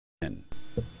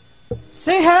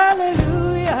Say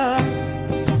hallelujah.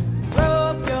 Throw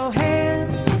up your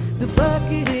hands. The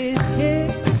bucket is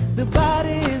kicked. The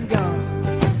body is gone.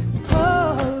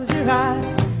 Close your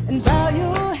eyes and bow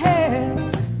your head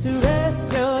to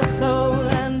rest your soul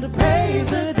and to praise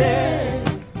the dead.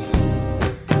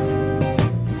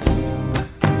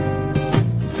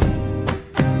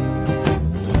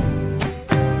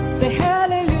 Say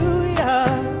hallelujah.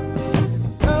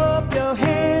 Throw up your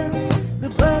hands. The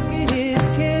bucket is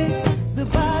kicked. The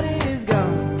body is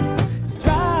gone.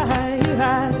 Dry your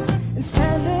eyes and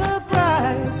stand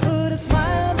upright. Put a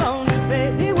smile on your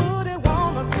face. He wouldn't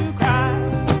want us to cry.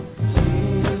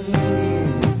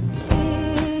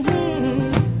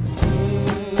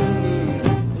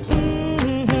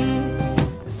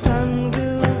 The sun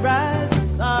will rise, the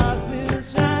stars will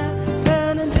shine,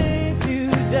 turning day to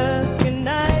dusk and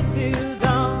night till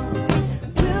dawn.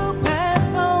 We'll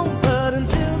pass on, but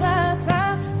until that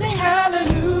time, say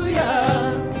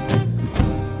hallelujah.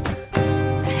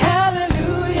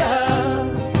 Hallelujah.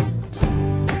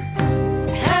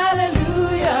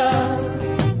 Hallelujah.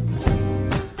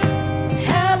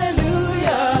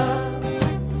 Hallelujah.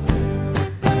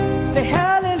 Say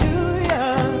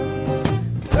hallelujah.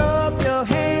 Throw up your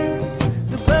hands.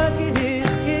 The bucket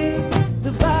is kicked.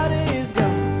 The body is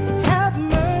gone. Have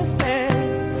mercy.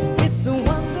 It's a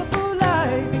wonderful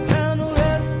life. Eternal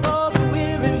rest for the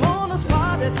weary. Mourners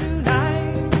party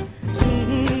tonight.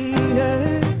 Yeah.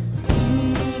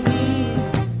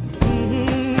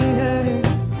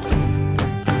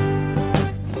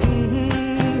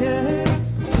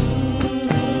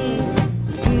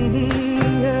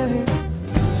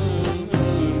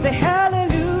 Say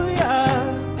hallelujah.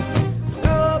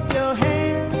 Throw up your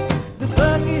hands. The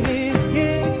bucket is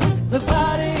kicked. The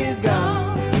body is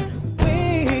gone.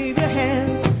 Wave your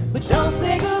hands, but don't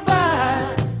say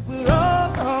goodbye. We're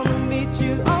all gonna meet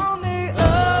you on the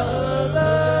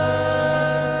other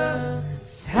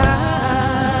side.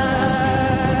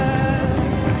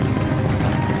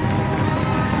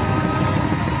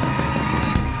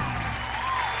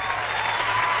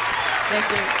 Thank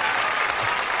you.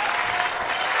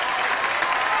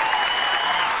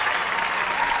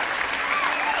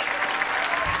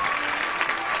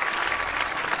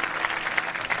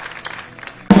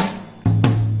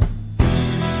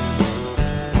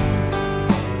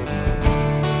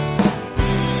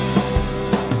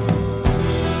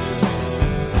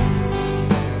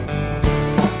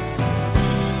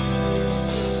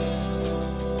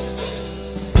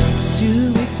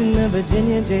 Two weeks in the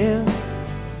Virginia jail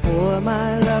for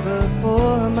my lover,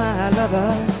 for my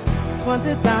lover.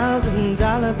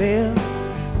 $20,000 bill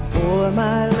for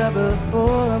my lover,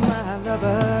 for my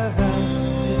lover.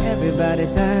 And everybody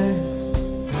thinks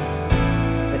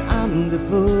that I'm the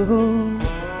fool.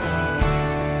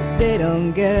 They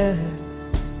don't get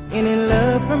any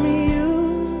love from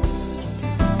you.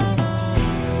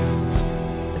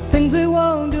 The things we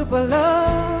won't do for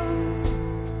love.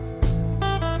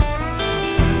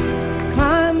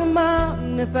 Climb a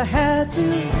mountain if I had to.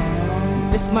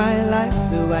 Risk my life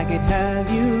so I could have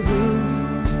you.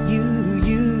 You,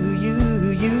 you, you,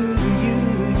 you, you,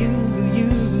 you, you,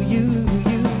 you,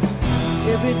 you.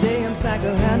 Every day I'm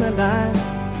psychoanalyzed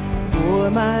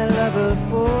for my lover,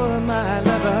 for my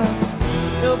lover.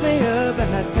 Fill me up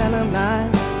and I tell him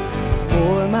lies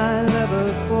for my lover,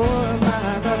 for my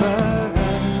lover.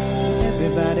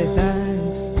 Everybody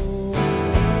thinks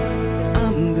that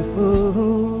I'm the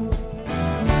fool.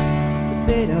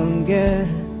 They don't get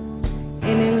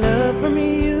any love from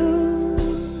you.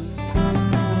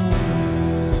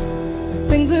 The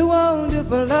things we won't do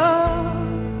for love.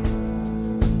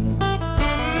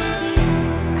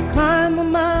 I climb a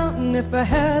mountain if I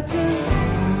had to,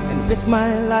 and risk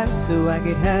my life so I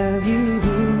could have you.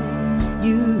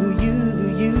 You, you, you,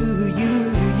 you, you,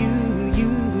 you,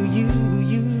 you,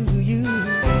 you, you.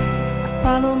 I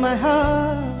follow my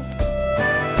heart.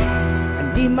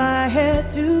 Leave my head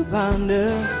to ponder.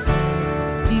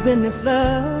 Deep in this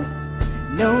love,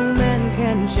 no man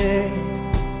can share.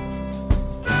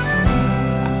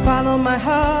 I follow my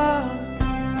heart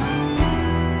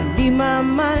and leave my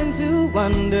mind to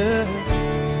wonder.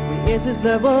 Where is this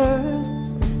love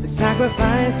worth the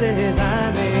sacrifices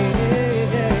I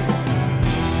made?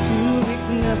 2 weeks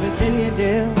in the Virginia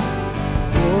jail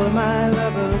for my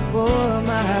lover, for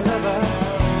my lover.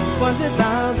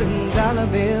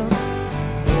 $20,000 bill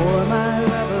for my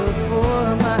lover,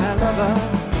 for my lover.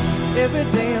 Every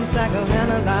day I'm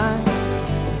psychoanalyzed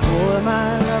for my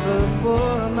lover,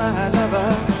 for my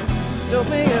lover. Dope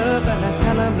me up and I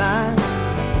tell him lies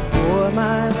for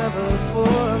my lover,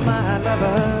 for my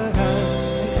lover.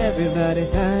 And everybody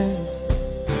thinks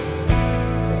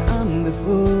that I'm the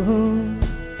fool.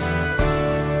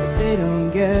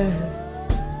 get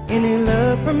any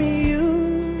love from you.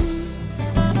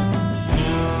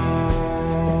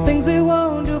 The things we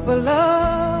won't do for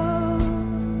love.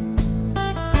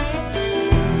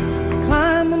 I'd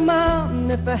climb a mountain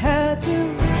if I had to.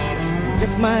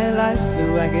 Risk my life so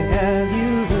I could have you.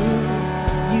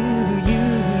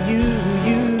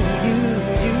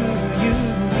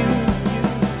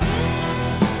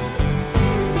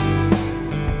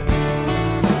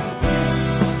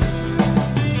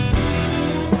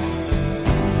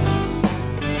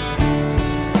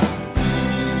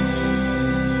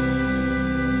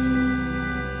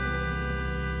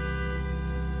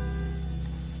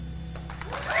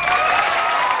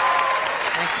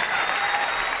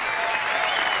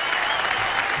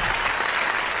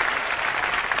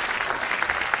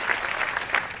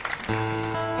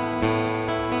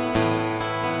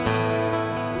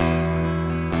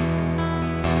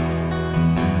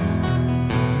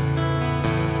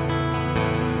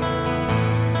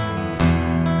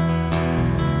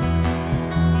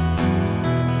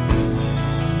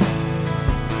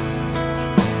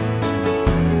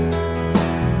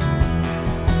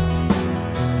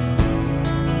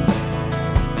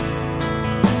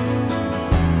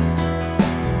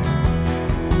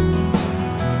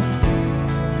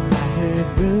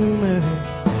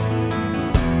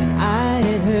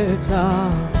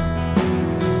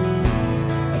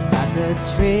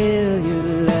 Trail you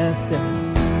left a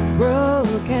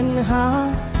broken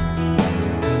heart,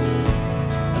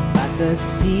 about the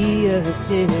sea of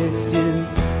tears too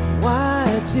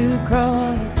wide to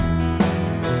cross.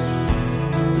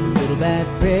 Little bad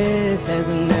press has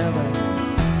never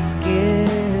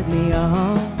scared me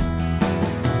off,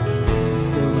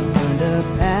 so I found a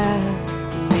path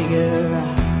to figure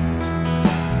out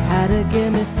how to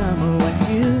give me some of what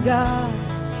you got.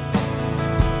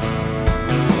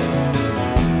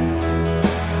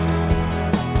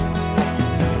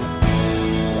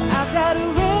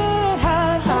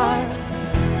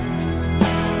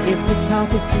 If the talk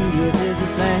is true, yours is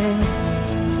the same,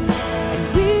 and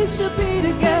we should be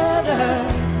together.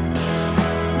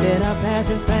 Let our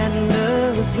passions fan and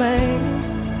love is flame.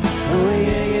 Oh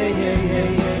yeah, yeah, yeah, yeah,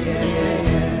 yeah, yeah, yeah,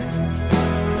 yeah.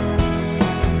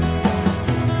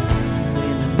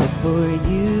 When I look for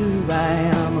you, I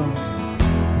almost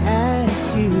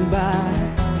passed you by.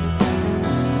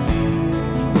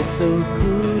 You were so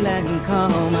cool and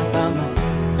calm, I thought my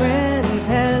friends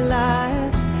had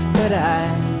lied, but I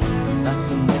thought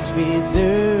so much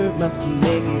reserve must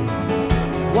make you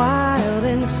wild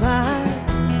inside.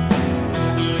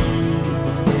 It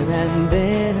was there and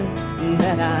then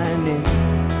that I knew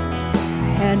I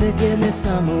had to give me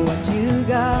some of what you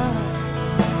got.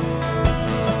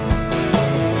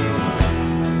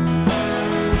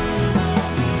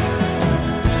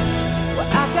 Well,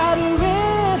 I got a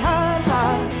red hot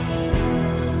heart.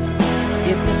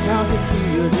 If the talk is true,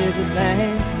 yours is the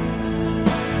same.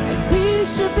 We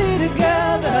should be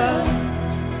together.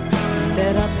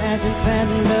 Let our passions fan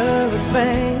and love is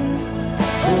fame.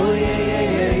 Oh yeah, yeah,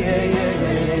 yeah, yeah, yeah,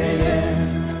 yeah, yeah.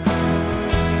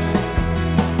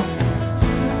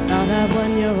 I thought I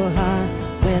won your heart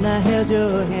when I held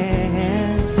your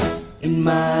hand in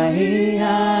my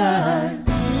hand.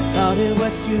 Thought it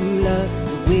was true love,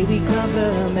 the way we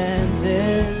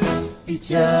complimented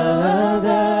each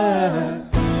other.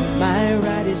 My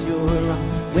right is your wrong.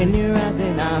 When you're out,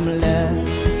 then I'm left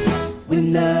with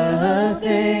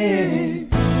nothing.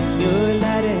 Your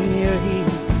light and your heat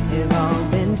have all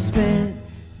been spent,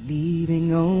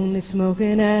 leaving only smoke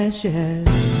and ashes.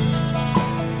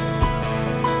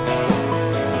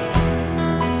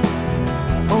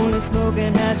 Only smoke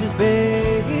and ashes,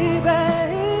 baby.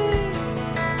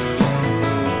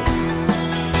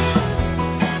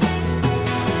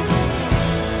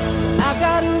 I've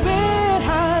got a red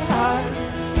hot heart,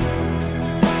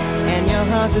 and your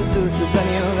heart's as blue as the blood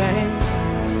in your veins.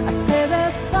 I say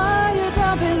there's fire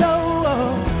down below.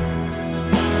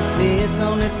 You say it's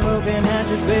only smoke and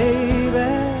ashes, baby.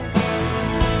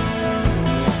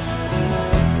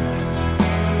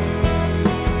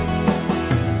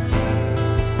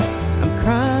 I'm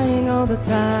crying all the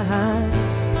time,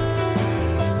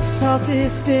 salty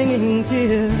stinging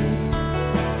tears,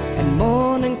 and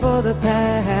mourning for the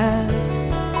past,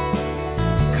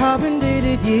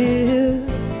 carbon-dated years.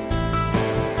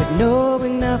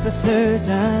 Knowing now for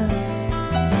certain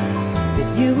that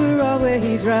you were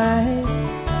always right,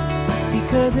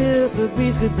 because if a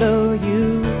breeze could blow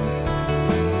you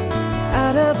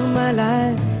out of my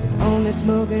life, it's only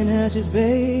smoke and ashes,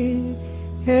 baby.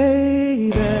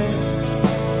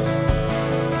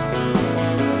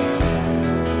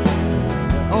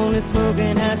 Only smoke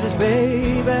and ashes,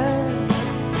 baby.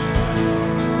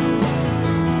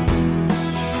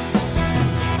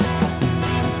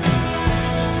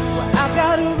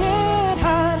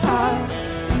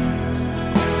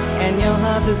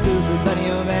 heart says blue, so blood in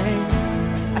your veins.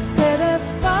 I said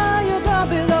there's fire down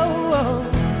below.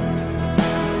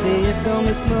 You say it's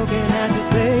only smoke and ashes,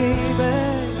 baby.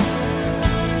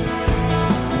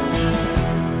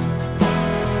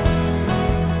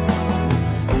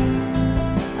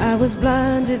 I was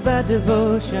blinded by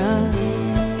devotion,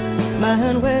 my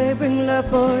unwavering love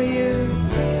for you,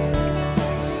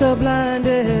 so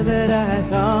blinded that I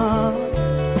thought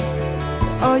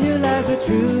all your lies were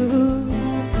true.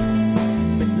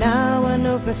 But now I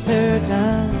know for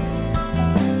certain,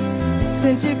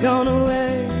 since you're gone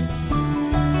away,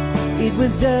 it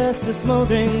was just a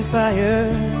smoldering fire.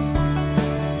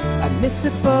 I miss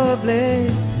it for a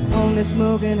blaze, only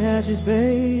smoke and ashes,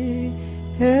 baby.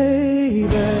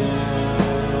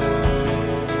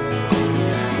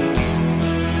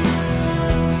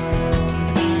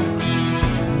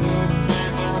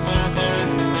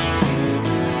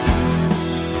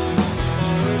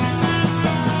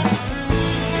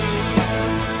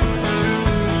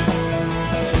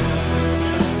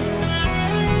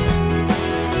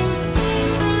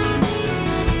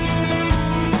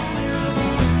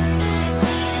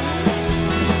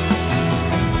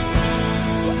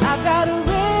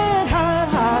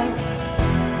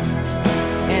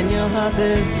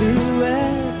 As blue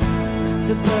as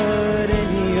the blood in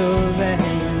your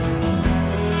veins.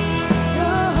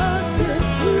 Your heart says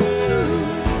blue.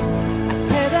 I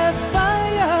said there's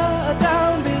fire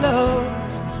down below.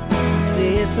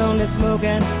 See, it's only smoke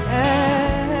and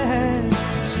ashes,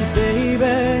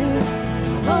 baby.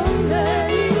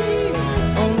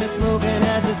 Only smoke and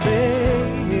ashes, baby.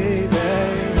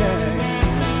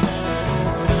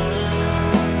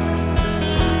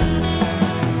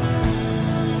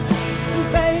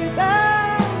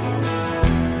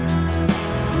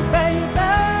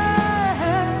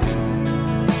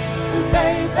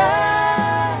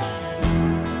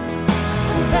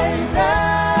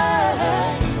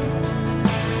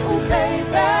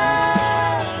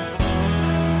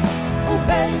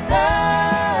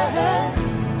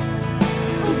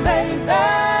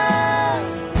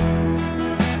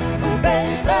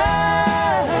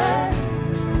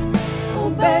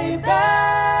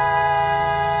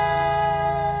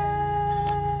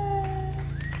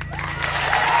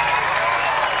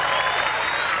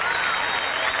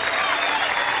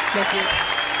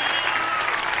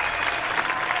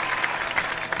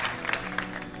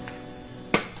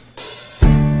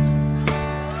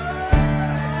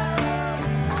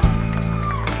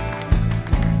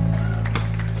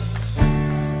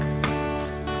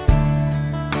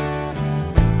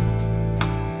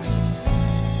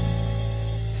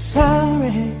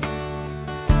 Sorry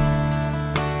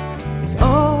is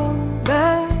all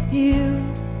that you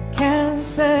can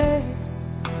say.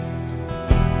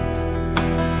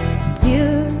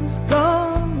 Years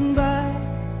gone by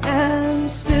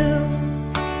and still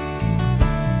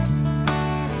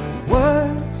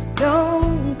words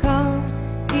don't come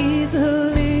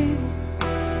easily.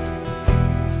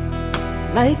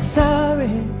 Like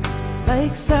sorry,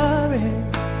 like sorry.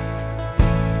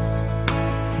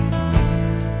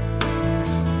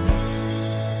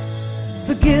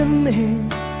 Forgive me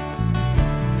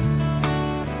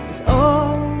is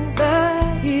all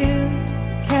that you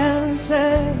can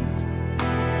say.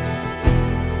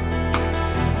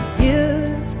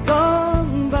 Years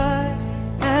gone by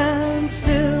and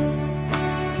still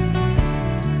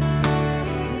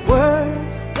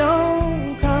words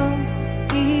don't come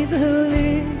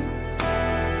easily.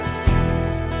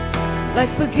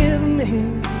 Like forgive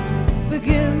me,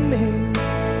 forgive me.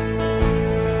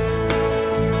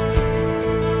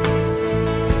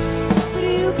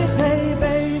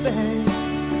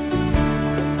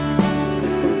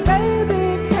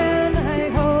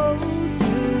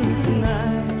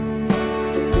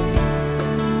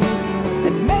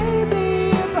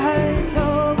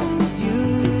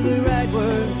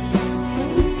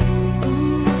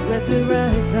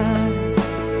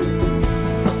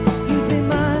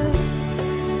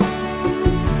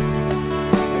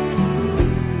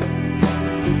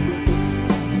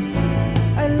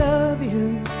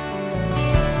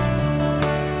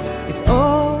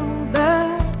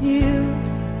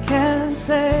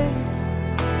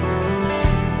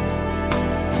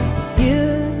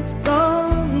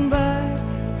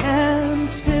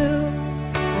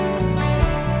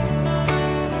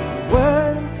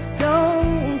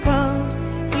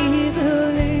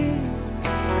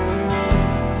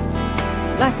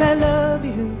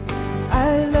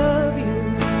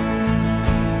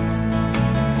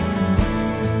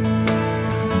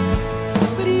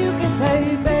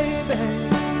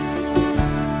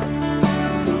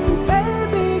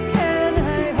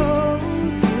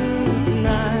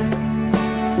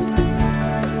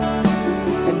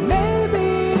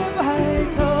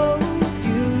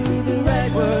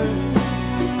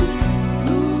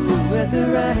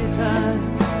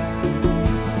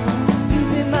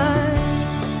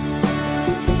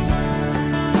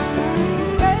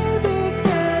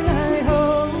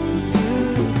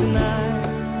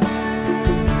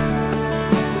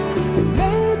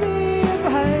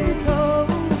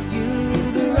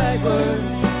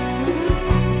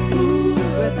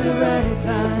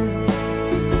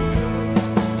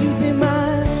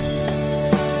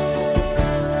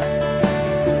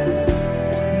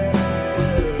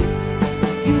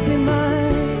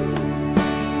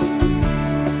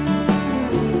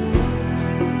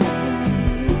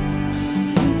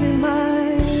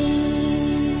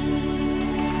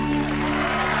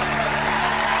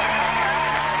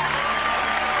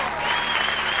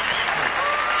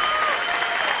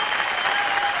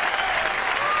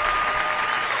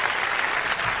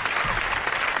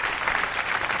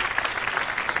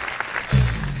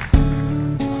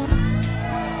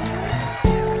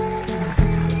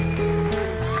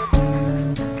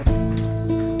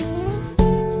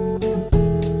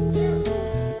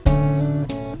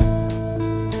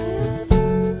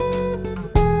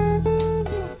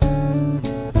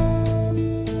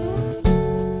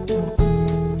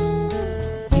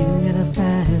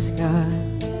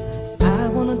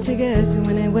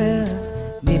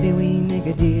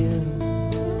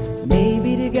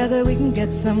 together we can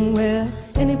get somewhere.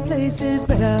 Any place is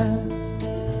better.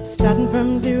 Starting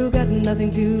from zero, got nothing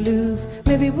to lose.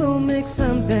 Maybe we'll make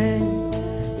something.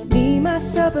 Me,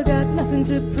 myself, I got nothing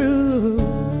to prove.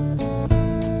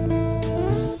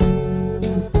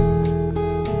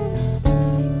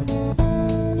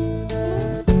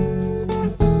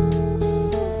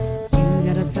 You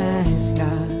got a fast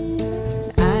car,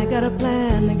 I got a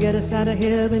plan to get us out of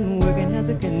here. Been working at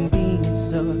the convenience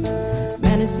store.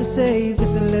 Managed to save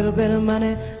just a little bit of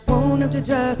money. Won't have to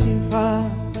drive too far.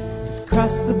 Just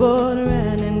cross the border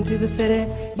and into the city.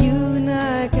 You and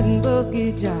I can both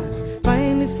get jobs.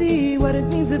 Finally see what it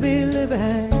means to be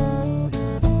living.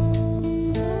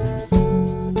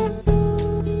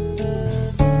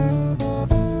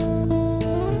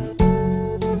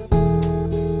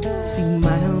 See,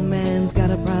 my old man's got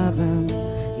a problem.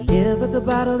 He live at the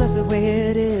bottle, that's the way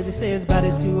it is. He says his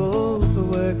body's too old for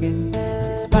working.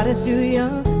 His body's too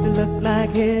young to look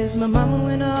like his. My mama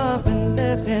went off and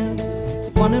left him. She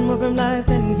wanted more from life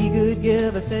than he could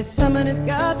give. I said, somebody's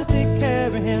got to take care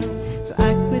of him. So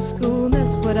I quit school and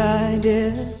that's what I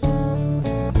did.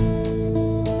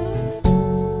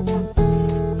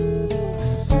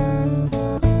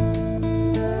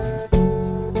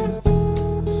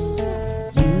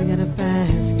 You got a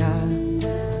fast car,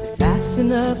 so fast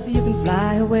enough so you can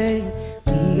fly away.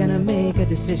 We gotta make a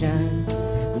decision.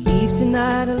 We leave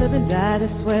tonight or live and die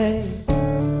this way.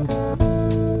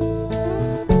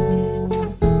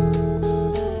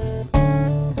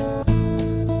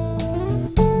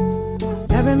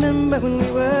 I remember when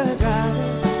we were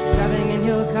driving in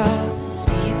your car.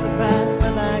 Speed so fast,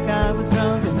 felt like I was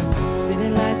drunk. And city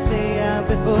lights lay out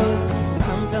before us. The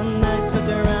calm felt nice, wrapped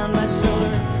around my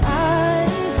shoulder. I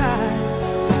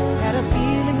had a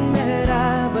feeling that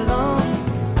I belonged.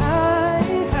 I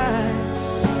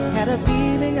had a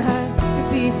feeling I could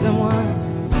be someone,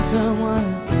 be someone,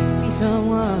 be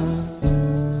someone.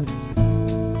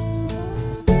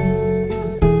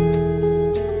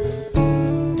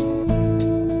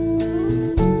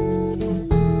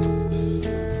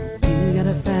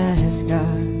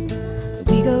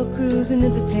 And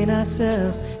entertain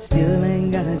ourselves, still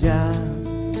ain't got a job.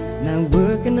 Now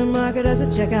work in the market as a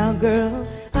checkout girl.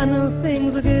 I know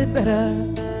things will get better.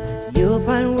 You'll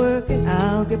find work and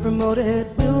I'll get promoted.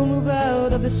 We'll move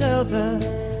out of the shelter,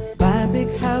 buy a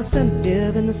big house and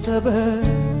live in the suburbs.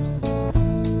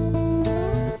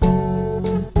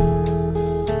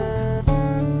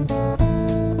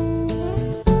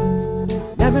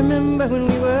 I remember when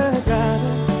we were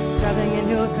driving in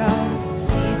your car.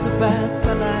 So fast,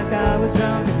 felt like I was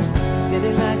drunk.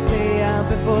 City lights lay out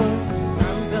before us.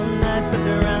 Arm felt nice, wrapped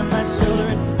around my shoulder.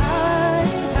 And I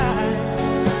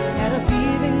had a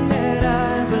feeling that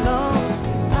I belonged.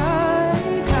 I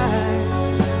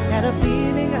had a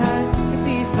feeling I could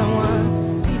be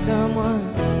someone, be someone,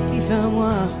 be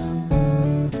someone.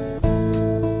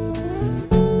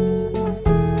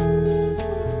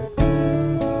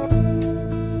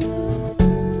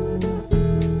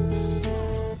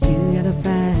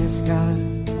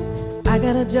 I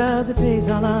got a job that pays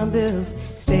all our bills.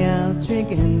 Stay out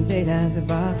drinking late at the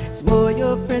bar. It's more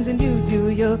your friends than you do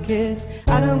your kids.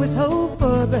 I'd always hope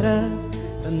for better,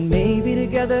 but maybe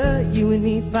together you and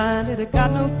me find it. I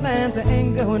got no plans, I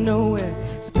ain't going nowhere.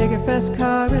 So take a fast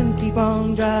car and keep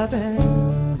on driving.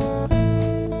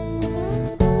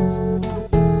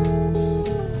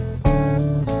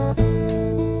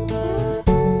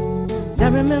 I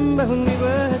remember when we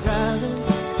were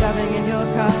driving in your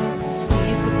car.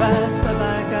 Speed so fast, felt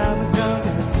like I was drunk.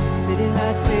 City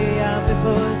lights lay out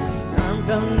before us. Your arm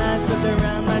felt nice, wrapped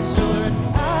around my shoulder. And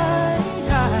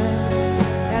I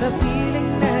had a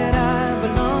feeling that I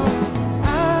belonged. I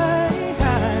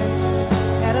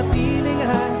had a feeling I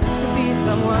could be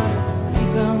someone, be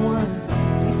someone,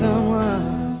 be someone.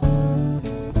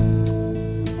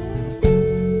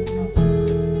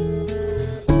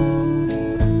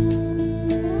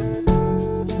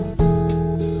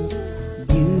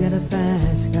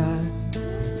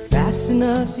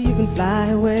 Enough so you can fly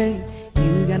away.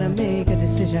 You gotta make a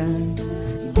decision.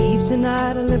 You leave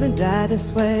tonight or live and die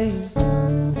this way.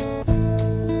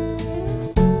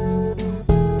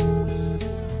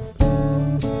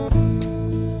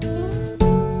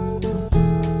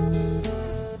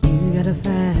 You got a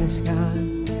fast car,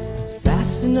 it's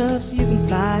fast enough so you can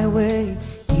fly away.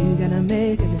 You gotta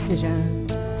make a decision.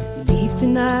 You leave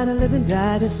tonight or live and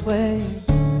die this way.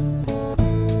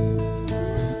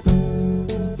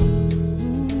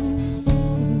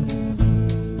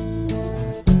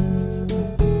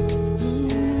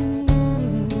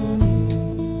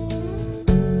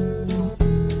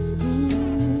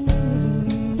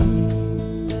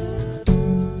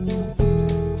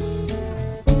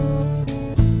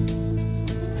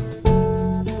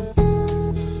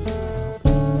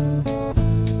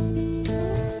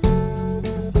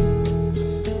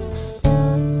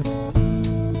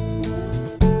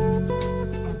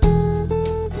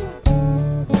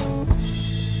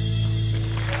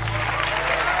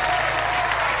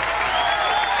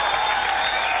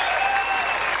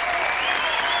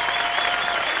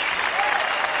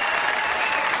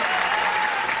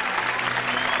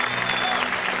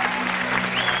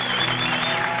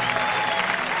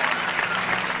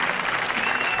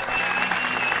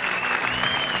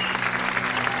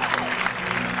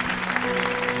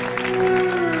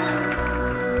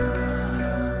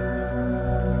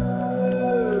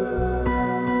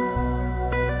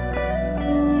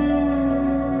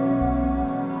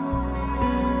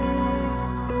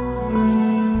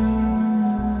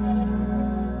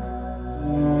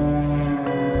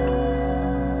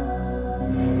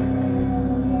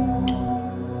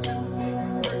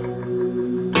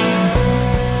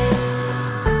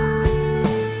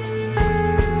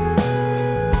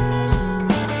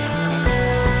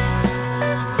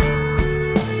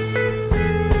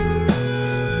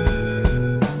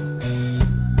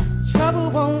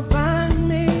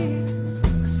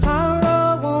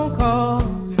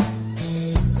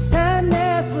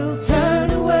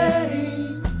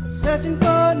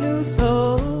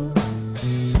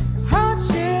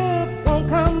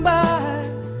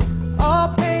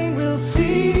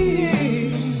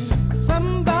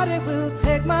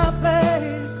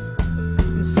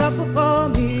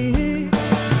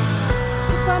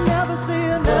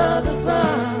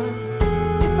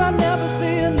 never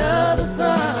see another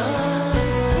sun,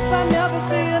 if I never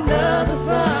see another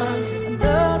sun,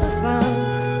 another sun,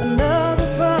 another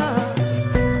sun.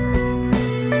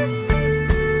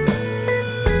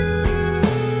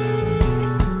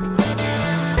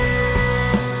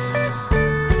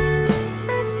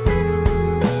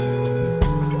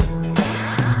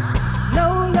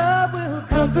 No love will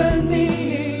comfort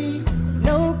me,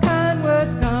 no kind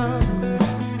words come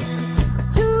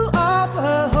to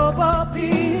offer hope or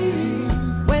peace.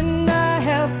 When I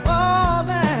have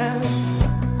fallen,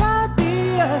 I'll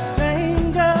be a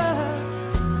stranger,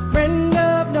 friend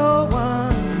of no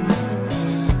one.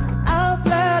 I'll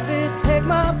gladly take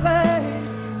my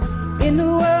place in the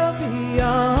world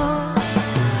beyond.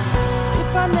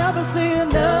 If I never see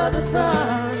another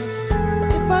sun,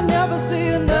 if I never see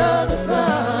another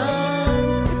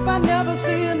sun, if I never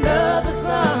see another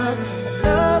sun,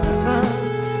 another sun,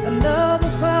 another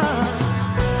sun.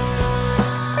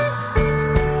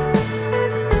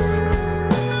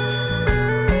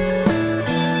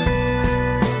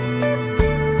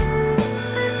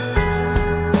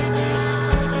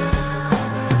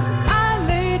 I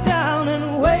lay down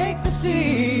and wake to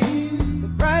see the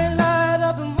bright light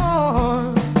of the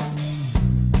morn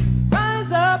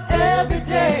rise up every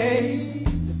day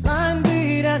to find,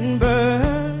 bleed and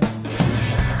burn.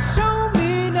 Show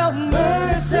me no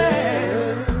mercy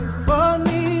for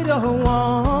need or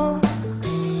want.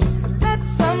 Let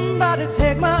somebody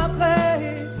take my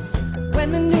place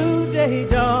when the new day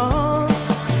dawns.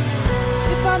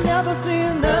 If I never see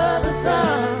another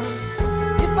sun,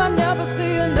 if I never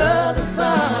see another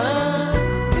sun,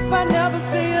 if I never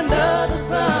see another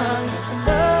sun,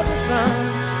 another sun,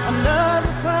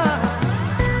 another sun,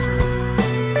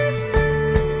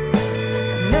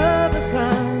 another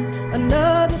sun,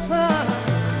 another sun,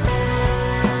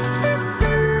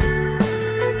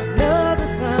 another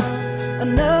sun,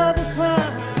 another sun.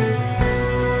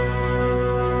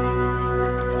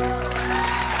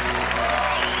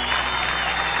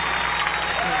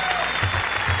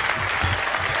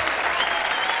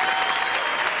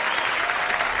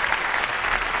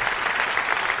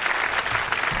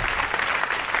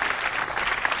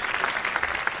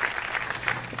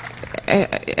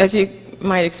 As you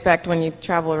might expect, when you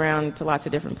travel around to lots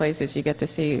of different places, you get to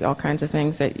see all kinds of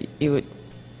things that you would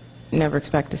never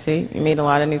expect to see. You meet a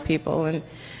lot of new people,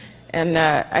 and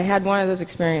I had one of those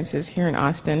experiences here in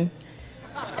Austin.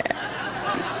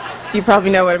 You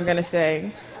probably know what I'm going to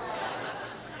say.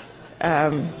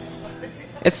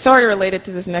 It's sort of related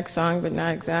to this next song, but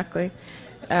not exactly.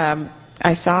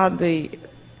 I saw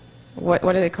what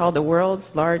are they called? The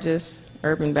world's largest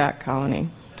urban bat colony.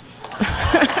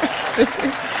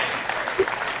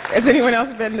 Has anyone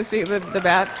else been to see the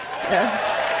bats? Yeah.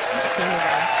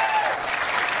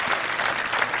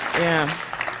 Yeah.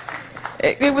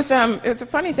 It was a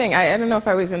funny thing. I don't know if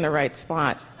I was in the right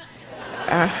spot.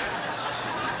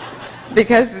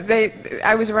 Because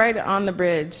I was right on the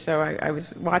bridge, so I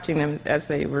was watching them as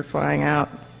they were flying out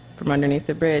from underneath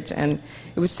the bridge, and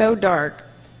it was so dark,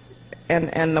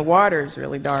 and the water's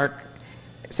really dark,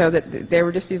 so that there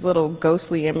were just these little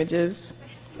ghostly images,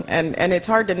 and it's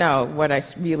hard to know what I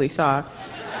really saw.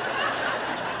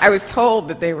 I was told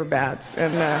that they were bats,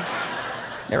 and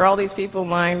there were all these people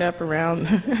lined up around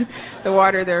the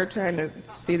water. They were trying to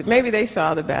see that maybe they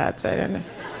saw the bats. I don't know.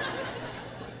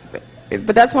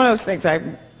 But that's one of those things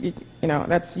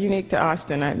that's unique to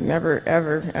Austin. I've never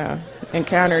ever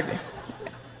encountered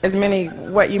as many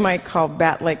what you might call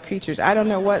bat-like creatures. I don't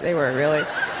know what they were really.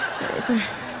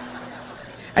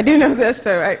 I do know this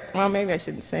though. Well, maybe I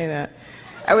shouldn't say that.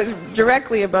 I was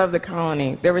directly above the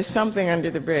colony. There was something under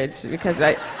the bridge because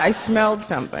I smelled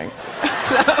something.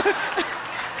 So,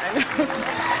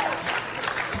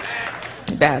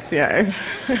 bats, yeah.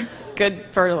 Good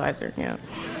fertilizer, yeah.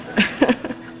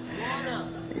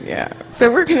 Yeah.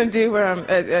 So we're going to do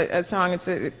a song. It's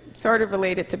sort of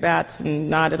related to bats and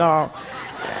not at all.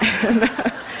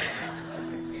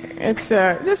 It's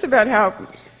just about how,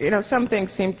 some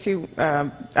things seem too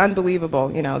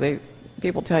unbelievable.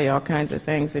 People tell you all kinds of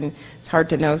things, and it's hard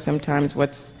to know sometimes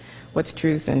what's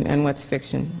truth and what's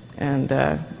fiction. And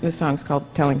this song's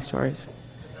called Telling Stories.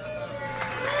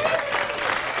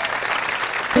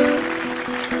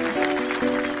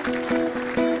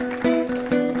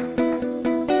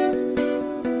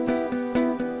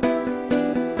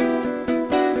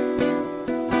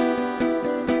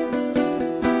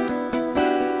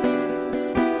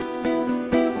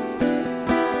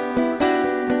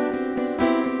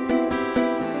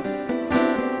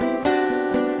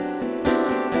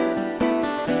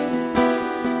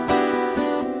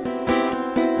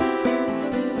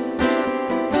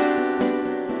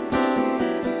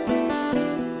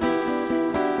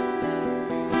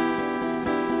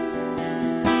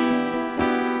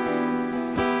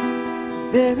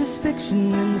 There is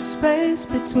fiction in the space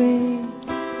between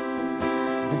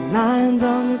the lines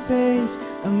on the page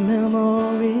of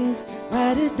memories.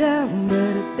 Write it down,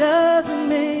 but it doesn't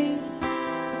mean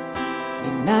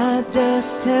you're not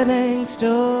just telling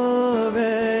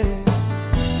stories.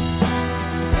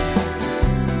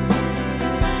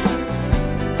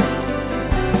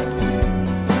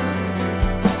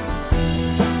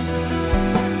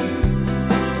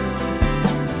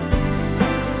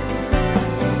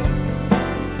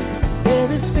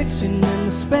 There is fiction in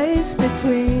the space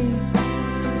between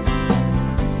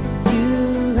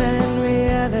you and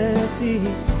reality.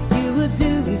 You would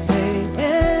do and say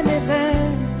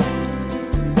anything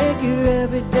to make your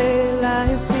everyday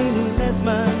life seem less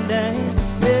mundane.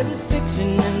 There is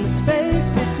fiction in the space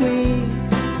between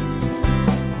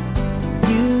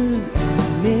you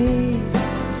and me.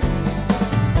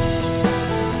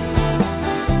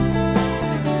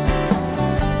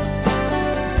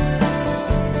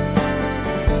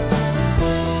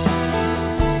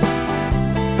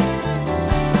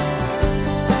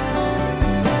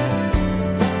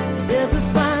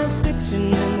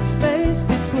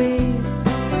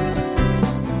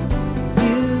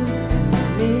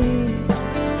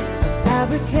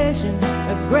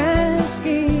 A grand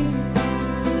scheme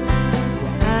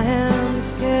where I am the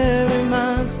scary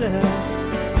monster. I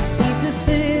eat the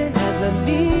city as I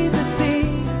leave the sea.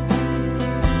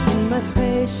 In my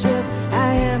spaceship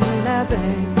I am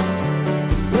laughing,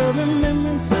 the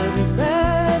remembrance of a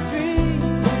bad dream.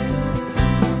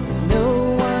 There's no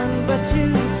one but you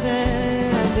standing.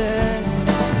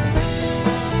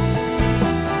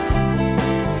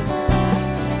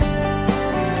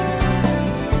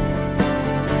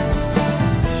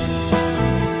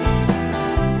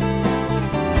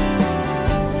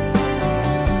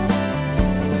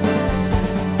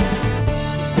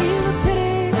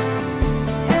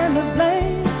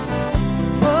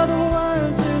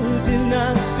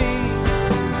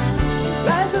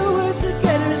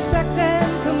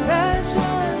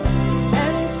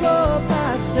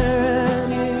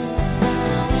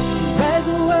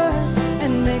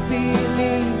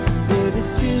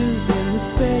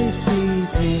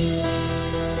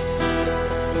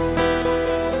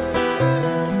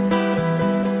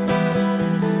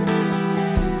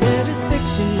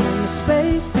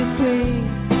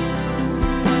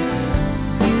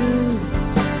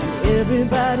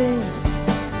 Everybody,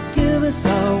 give us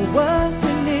all what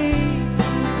we need.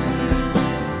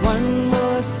 One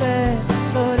more sad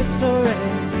sort of story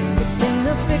in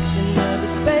the fiction of the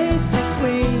space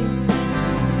between.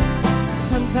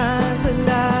 Sometimes a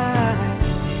lie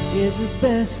is the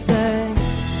best thing.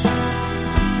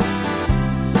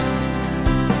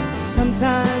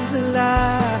 Sometimes a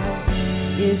lie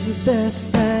is the best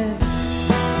thing.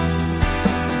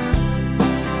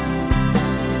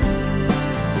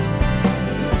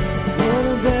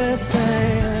 Best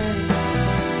thing.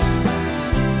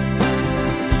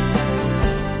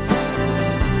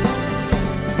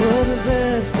 What the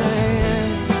best thing.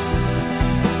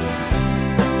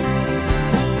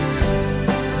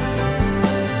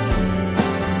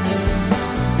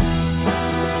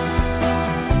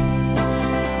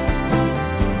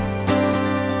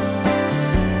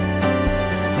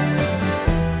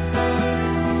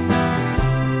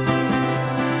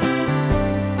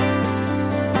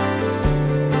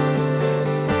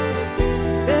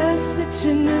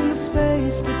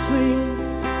 Between.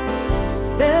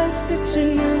 There's fiction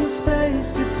in the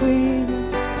space between.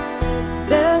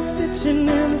 There's fiction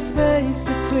in the space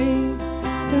between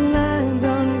the lines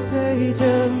on the page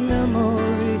of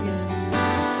memories.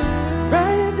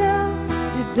 Write it down,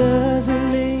 it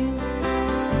doesn't mean.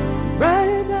 Write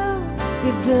it down,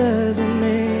 it doesn't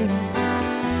mean.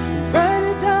 Write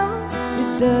it down,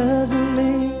 it doesn't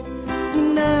mean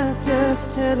you're not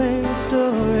just telling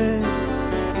stories.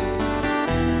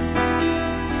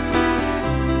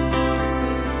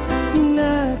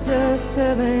 Just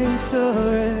telling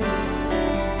stories.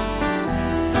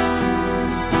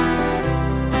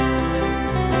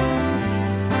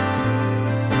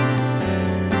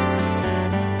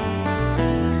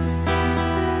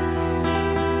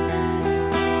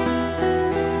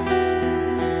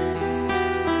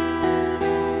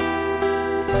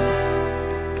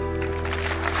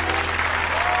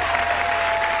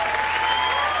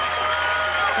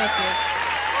 Thank you.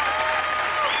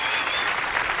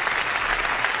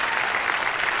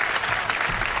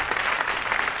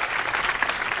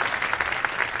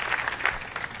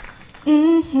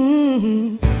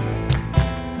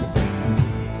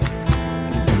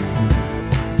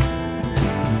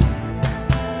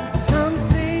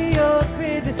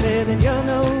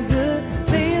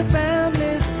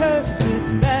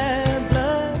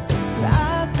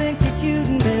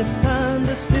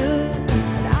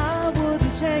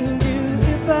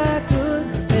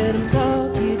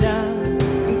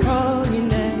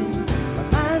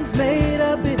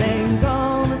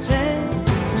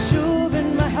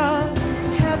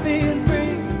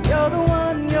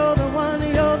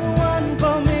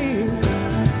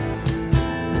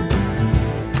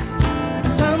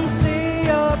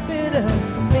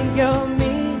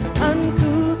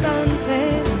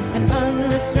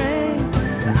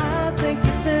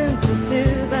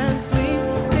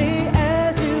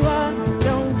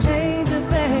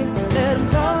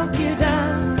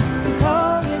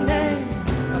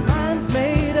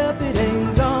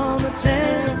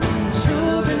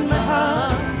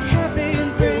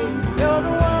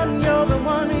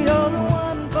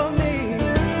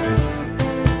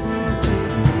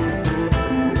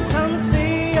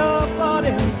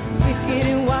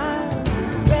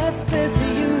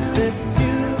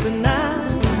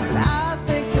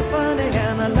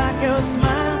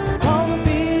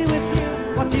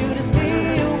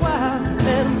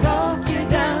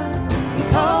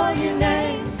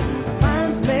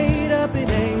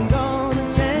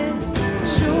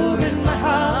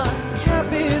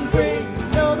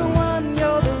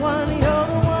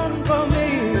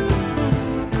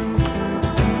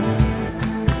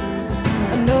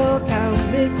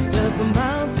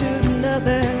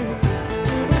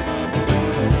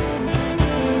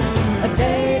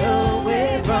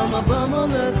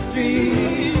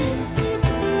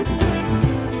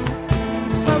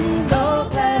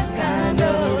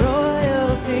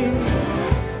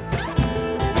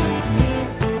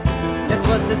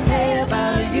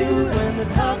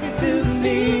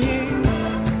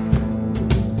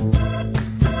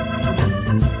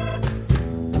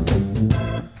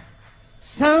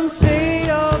 Some say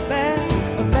you're bad,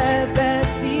 a bad, bad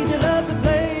seed. You love to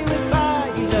play with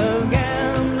fire, you love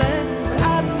gambling. But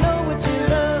I know what you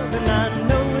love and I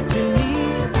know what you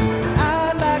need.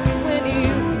 I like it when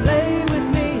you play with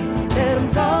me. Let them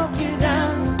talk you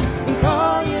down and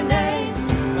call your names.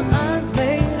 My mind's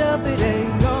made up, it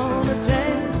ain't gonna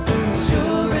change.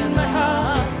 Sure in my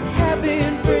heart, happy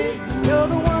and free. You're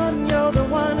the one, you're the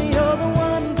one, you're the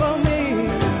one for me.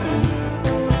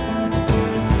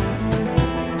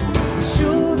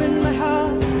 Sure in my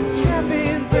heart, happy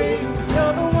and free.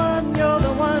 You're the one, you're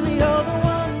the one, you're the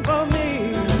one for me.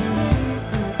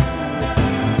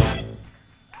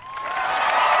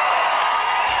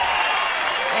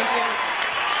 Thank you.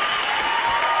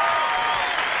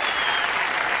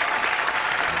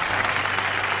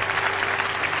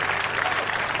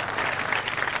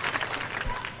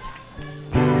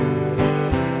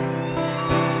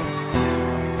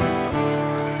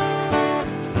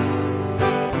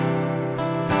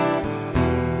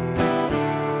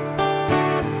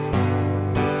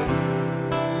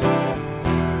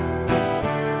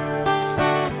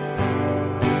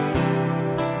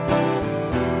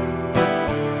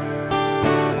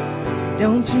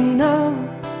 Don't you know,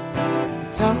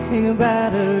 you're talking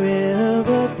about a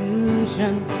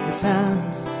revolution. It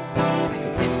sounds like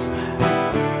a whisper.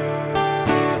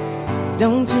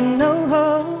 Don't you know,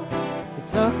 you're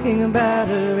talking about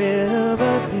a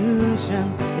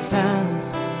revolution. It sounds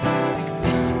like a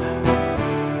whisper.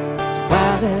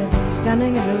 While they're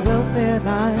standing in the welfare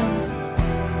lines,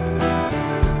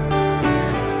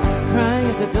 crying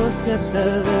at the doorsteps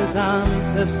of those armies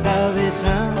of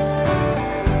salvation,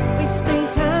 wasting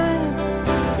time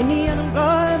in the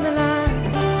unemployment line,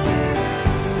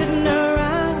 sitting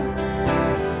around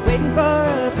waiting for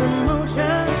a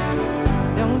promotion.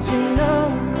 Don't you know,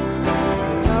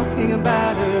 we're talking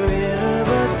about a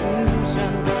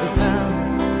revolution. It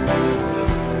sounds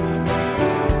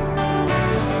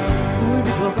who are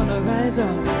people gonna rise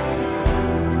up,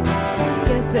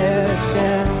 get their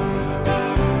share?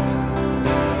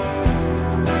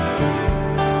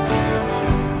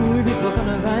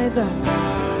 Rise up,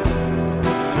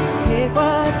 take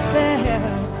what's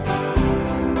theirs.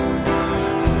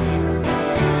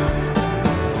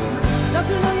 Don't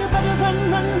you know you better run,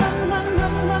 run, run, run,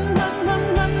 run, run, run, run,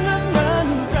 run, run, run,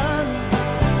 run.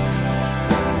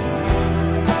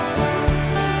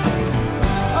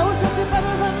 Oh, said you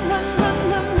better run, run, run,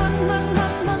 run, run, run,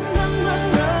 run, run, run, run,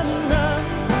 run, run.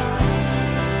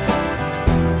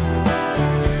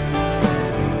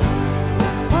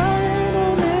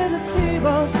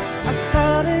 Are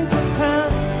starting to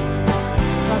turn,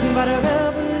 talking about a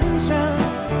revolution.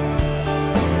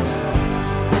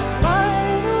 It's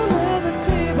finally the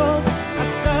tables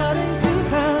are starting to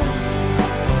turn,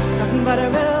 talking about a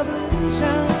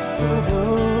revolution. Oh,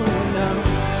 oh, no.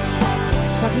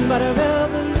 Talking about a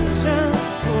revolution.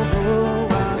 Oh, oh,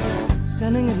 wow.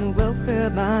 Standing in the welfare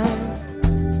lines,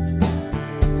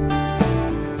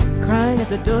 crying at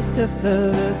the doorsteps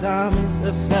of those armies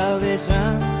of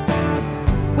salvation,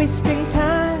 wasting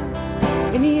time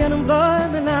in the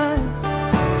unemployment lines,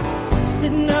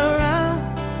 sitting around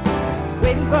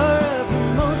waiting for a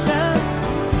promotion.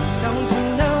 Don't you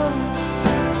know,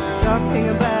 talking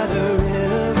about a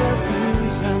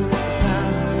revolution.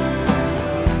 Sounds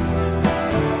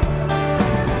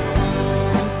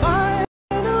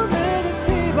finally the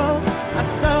tables are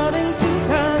starting to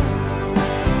turn,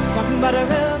 talking about a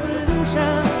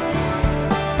revolution.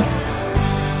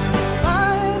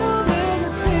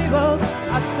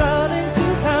 Are starting to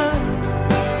turn,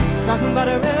 talking about a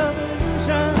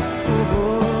revolution. Oh,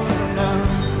 oh, no.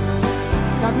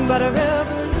 Talking about a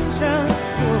revolution.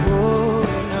 Oh, oh,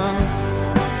 no.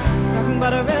 Talking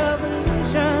about a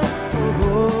revolution. Oh,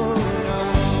 oh, no.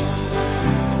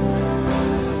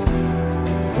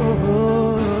 Oh,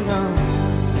 oh, no.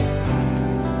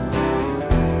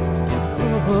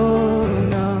 Oh, oh,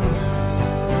 no.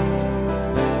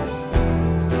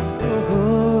 Oh,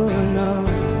 oh, no.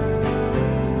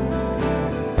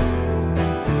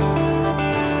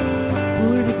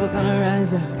 People gonna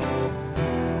rise up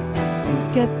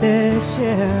and get their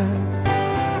share.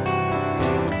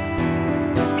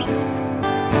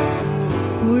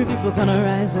 Who are people gonna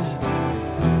rise up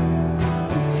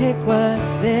and take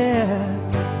what's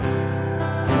theirs?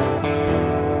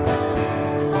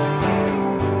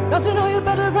 Don't you know you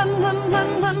better run, run, run,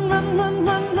 run, run, run,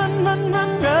 run, run, run,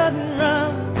 run, run,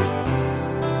 run.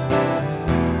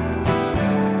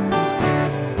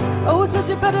 Oh, said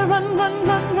you better run, run,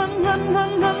 run, run, run,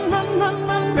 run, run, run, run,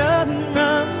 run, run,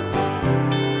 run.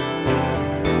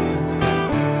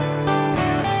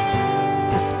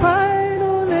 It's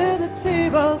finally the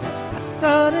tables are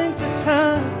starting to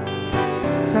turn,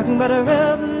 talking about a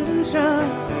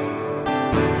revolution.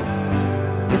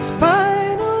 It's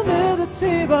finally the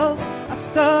tables are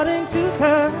starting to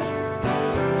turn.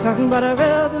 Talking about a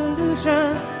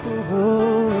revolution.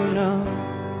 Oh no.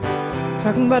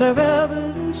 Talking about a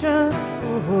revolution.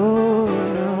 Oh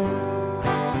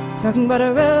no. Talking about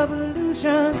a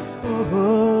revolution.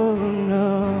 Oh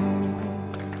no.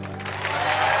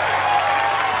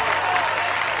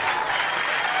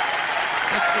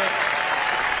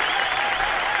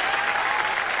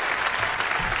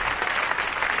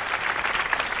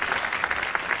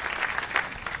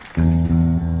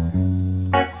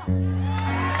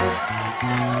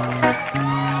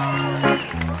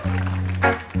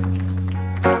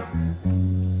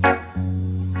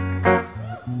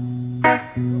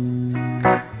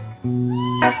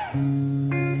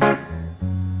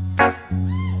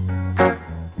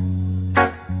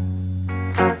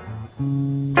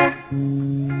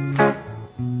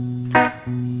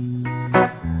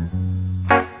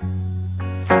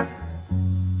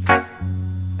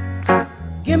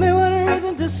 Give me one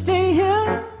reason to stay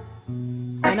here,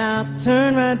 and I'll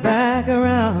turn right back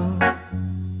around.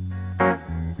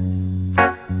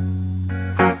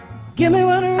 Give me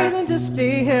one reason to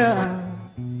stay here,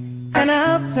 and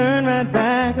I'll turn right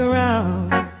back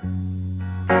around.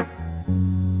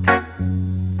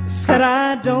 Said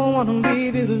I don't want to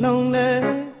leave you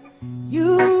lonely.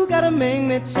 You gotta make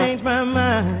me change my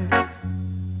mind.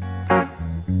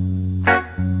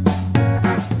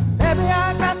 Baby,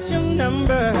 I got your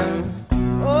number.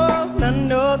 Oh, and I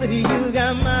know that you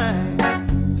got mine.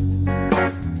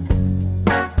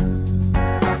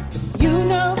 You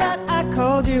know that I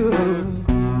called you.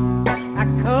 I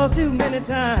called too many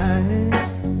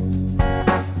times.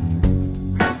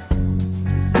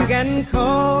 You can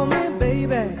call me,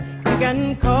 baby. You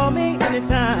can call me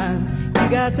anytime. You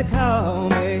got to call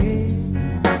me.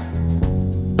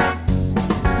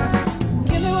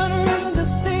 Give me one reason to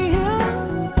stay here.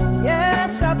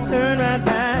 Yes, I'll turn right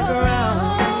back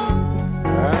around.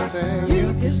 I say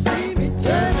You can see me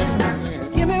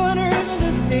turning. Give me one reason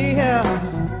to stay here.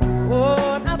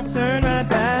 Oh, and I'll turn right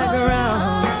back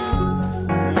around.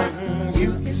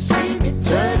 you can see me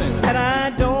turning. Said I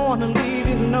don't want to leave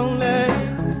you lonely.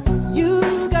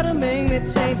 You gotta make me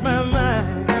change my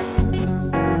mind.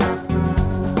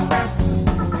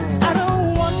 I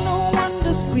don't want no one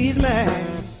to squeeze me.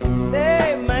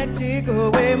 They might take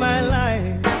away my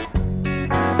life.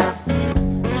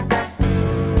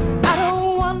 I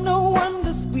don't want no one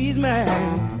to squeeze me.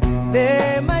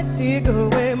 They might take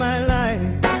away my life.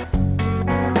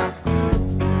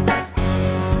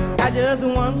 I just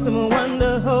want someone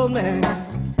to hold me.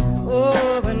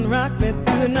 Oh, and rock me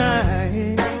through the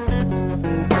night.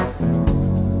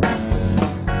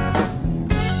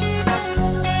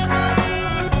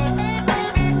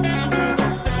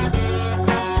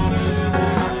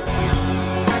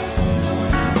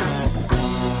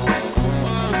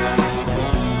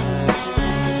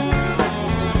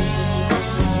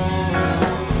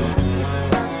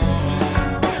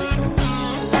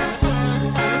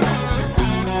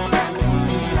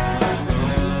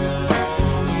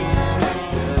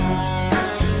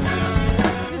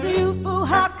 There's a youthful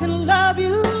heart can love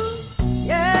you,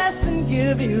 yes, and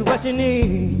give you what you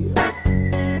need. I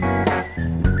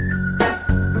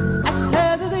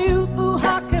said there's a youthful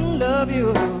heart can love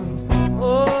you,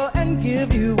 oh, and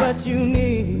give you what you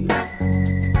need.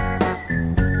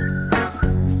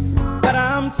 But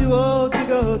I'm too old to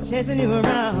go chasing you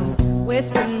around,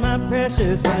 wasting my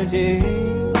precious energy.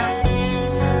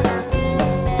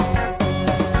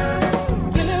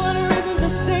 Give me one reason to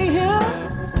stay here.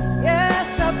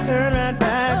 Yes, I'll turn right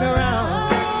back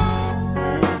around.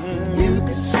 You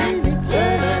can see me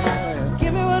turning.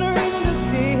 Give me one reason to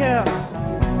stay here.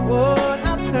 Oh, and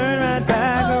I'll turn right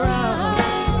back around.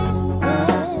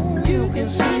 You can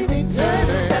see me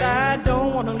turning. Said I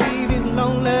don't want to leave you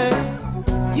lonely.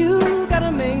 You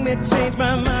gotta make me change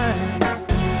my mind.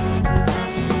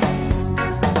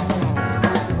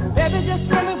 Baby, just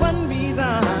give me one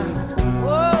reason.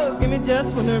 Oh, give me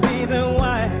just one reason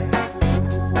why.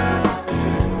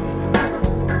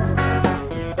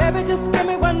 Baby, just give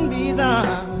me one reason.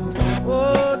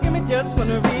 Oh, give me just one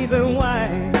reason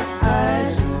why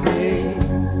I should stay.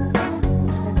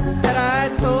 Said I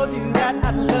told you that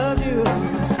I loved you,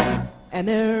 and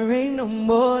there ain't no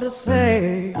more to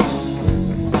say.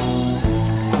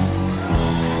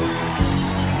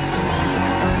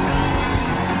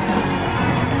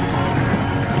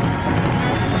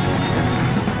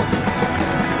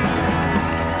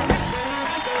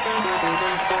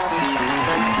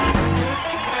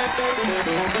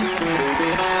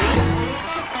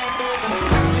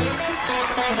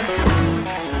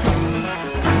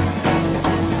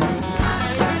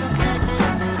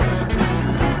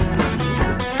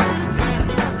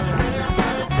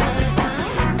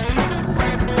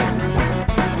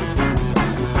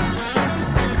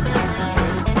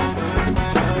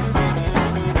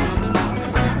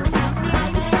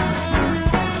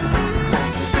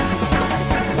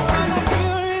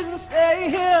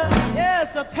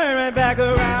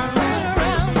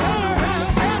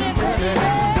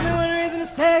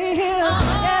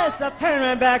 turn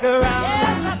right back around.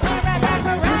 Yes, I turn right back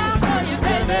around for you,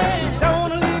 baby. Don't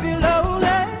wanna leave you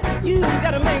lonely. You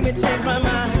gotta make me change my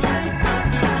mind.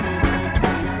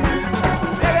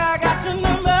 Baby, I got your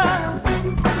number.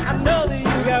 I know that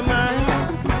you got mine.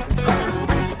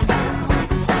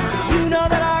 You know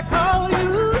that I called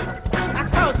you. I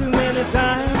called too many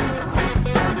times.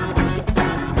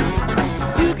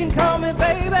 You can call me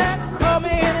baby. Call me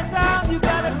anytime. You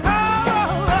gotta call.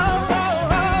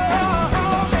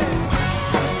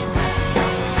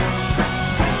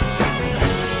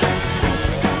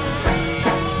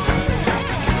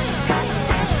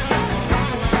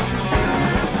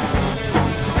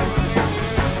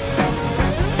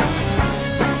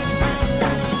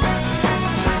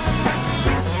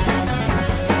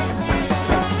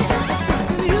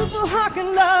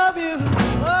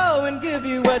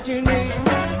 What you need.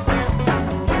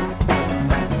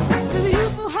 To the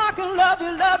youthful heart can love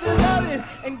you, love you, love you,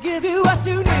 and give you what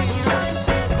you need.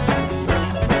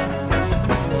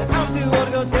 I'm too old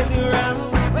to go chasing around,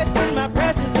 wasting my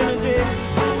precious energy.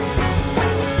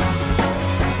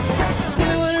 Give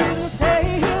me one reason to stay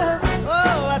here.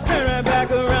 Oh, I turn right back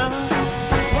around.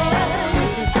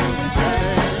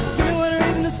 Give me one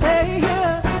reason to stay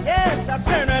here. Yes, I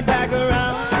turn right back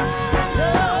around.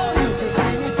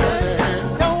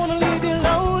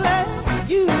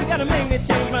 Make me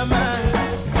change my mind.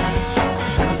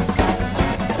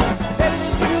 Baby,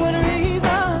 just give me one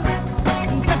reason,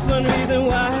 just one reason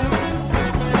why.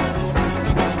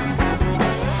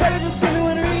 Baby, just give me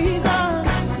one reason,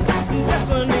 just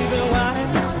one reason why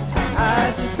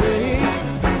I should stay. I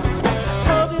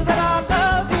told you that I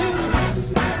love you.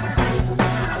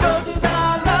 I told you that I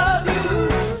love you.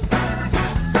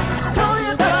 I told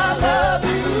you that I love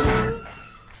you.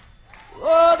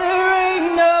 Oh, there ain't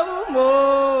no more.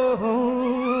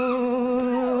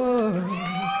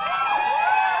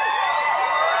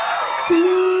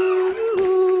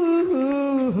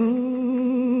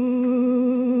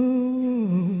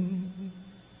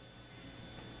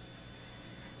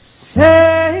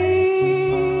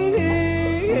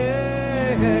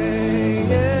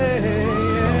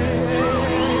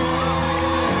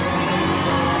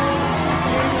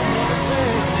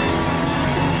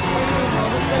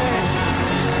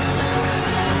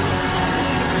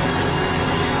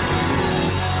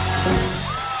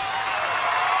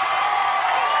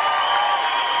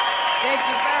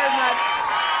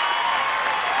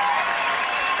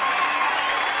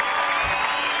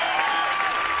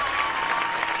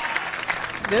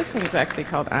 This one's actually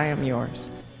called I Am Yours.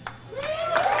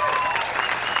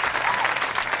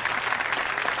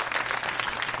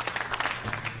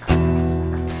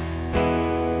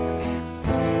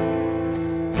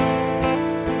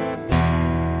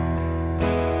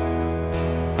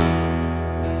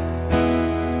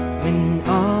 When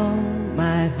all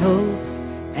my hopes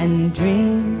and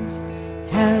dreams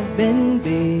have been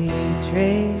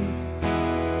betrayed,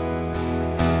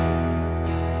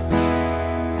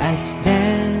 I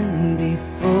stand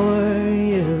before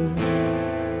you,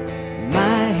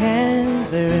 my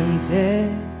hands are empty.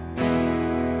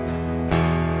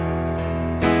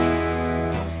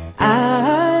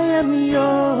 I am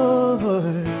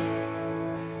yours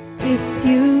if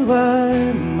you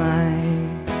are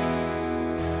mine.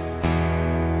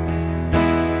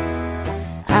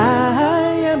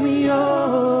 I am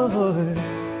yours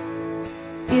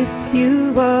if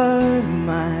you are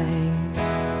mine.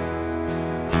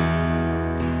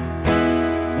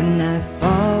 When I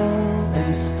fall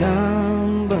and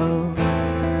stumble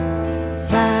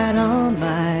flat on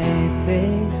my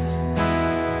face,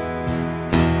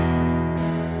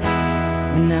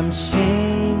 when I'm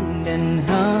shamed and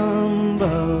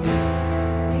humble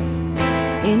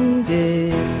in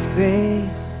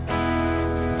disgrace,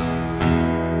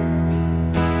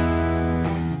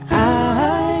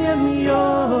 I am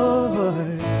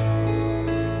yours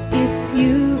if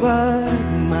you are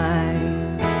mine.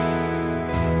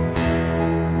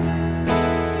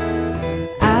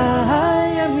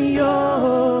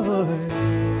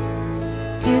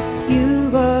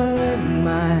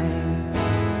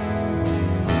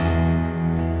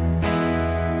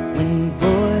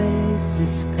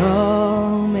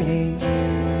 Call me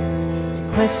to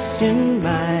question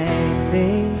my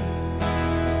faith,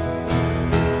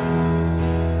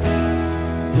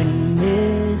 when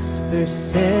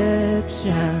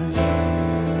misperception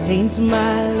taints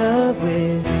my love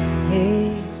with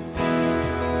hate.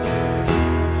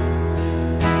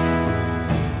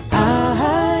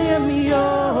 I am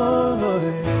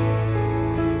yours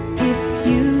if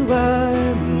you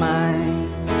are mine.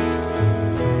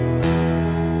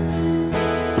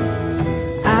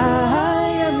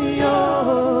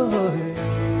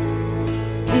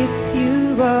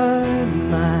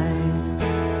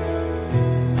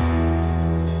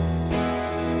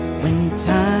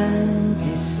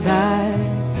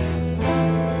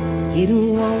 it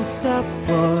won't stop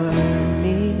for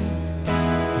me.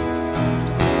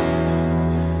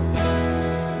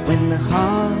 When the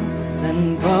hawks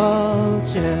and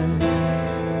vultures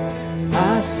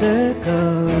are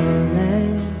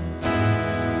circling,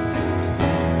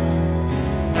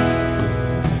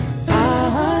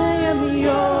 I am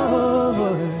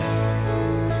yours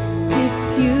if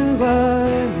you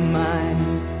are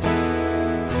mine.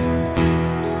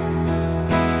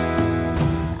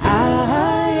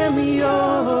 I am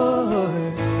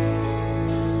yours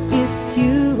if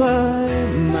you are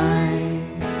mine.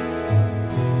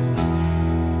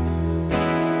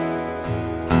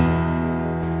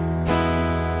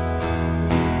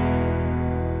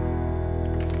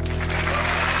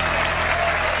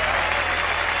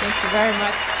 Thank you very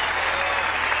much.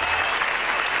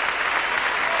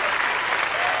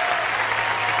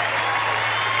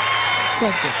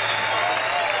 Thank you.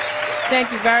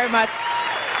 Thank you very much.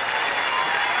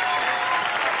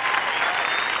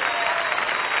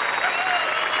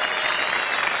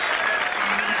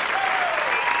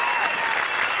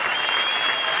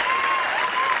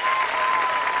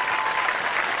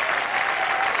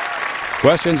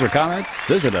 Questions or comments?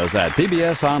 Visit us at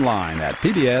PBS online at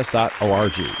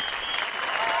pbs.org.